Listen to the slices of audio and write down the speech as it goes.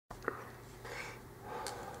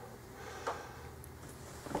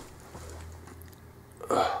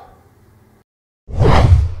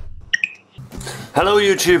Hello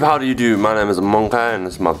YouTube, how do you do? My name is Monkaiy and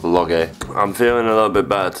this is my vlog. I'm feeling a little bit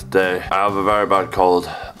better today. I have a very bad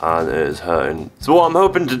cold and it is hurting. So what I'm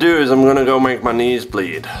hoping to do is I'm gonna go make my knees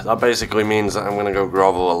bleed. That basically means that I'm gonna go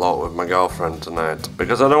grovel a lot with my girlfriend tonight.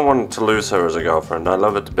 Because I don't want to lose her as a girlfriend. I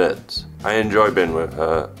love her to bits. I enjoy being with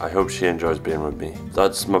her. I hope she enjoys being with me.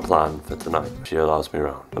 That's my plan for tonight. She allows me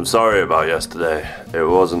around. I'm sorry about yesterday. It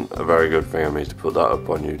wasn't a very good thing of me to put that up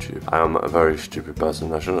on YouTube. I am a very stupid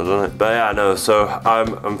person. I shouldn't have done it. But yeah, no, so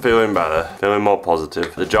I'm feeling better. Feeling more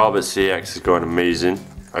positive. The job at CX is going amazing.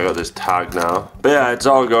 I got this tag now. But yeah, it's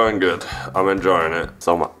all going good. I'm enjoying it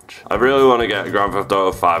so much. I really want to get Grand Theft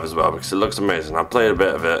Auto 5 as well because it looks amazing. I played a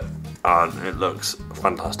bit of it and it looks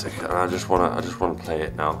fantastic. And I just wanna play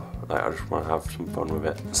it now. Like, I just want to have some fun with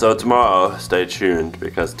it. So tomorrow, stay tuned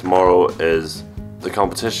because tomorrow is the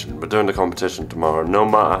competition. We're doing the competition tomorrow. No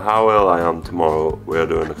matter how ill I am tomorrow, we're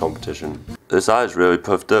doing the competition. This eye's really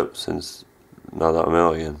puffed up since now that I'm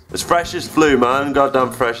ill again. It's fresh as flu, man.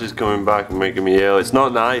 Goddamn fresh is coming back and making me ill. It's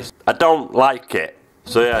not nice. I don't like it.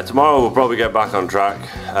 So yeah, tomorrow we'll probably get back on track.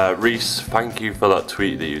 Reese, thank you for that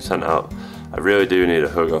tweet that you sent out. I really do need a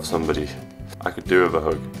hug off somebody. I could do with a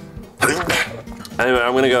hug. Anyway,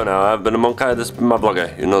 I'm gonna go now. I've been a Monkaiy, this has been my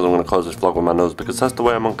vlog. You know I'm gonna close this vlog with my nose because that's the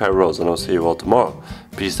way a Monkaiy rolls, and I'll see you all tomorrow.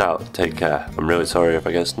 Peace out, take care. I'm really sorry if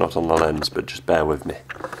I get snot on the lens, but just bear with me.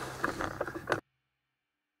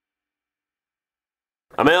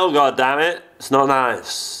 I'm ill, goddammit. It's not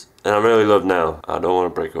nice. And I really love Nell. I don't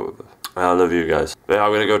want to break up with her. I love you guys. But yeah,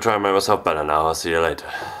 I'm gonna go try and make myself better now. I'll see you later.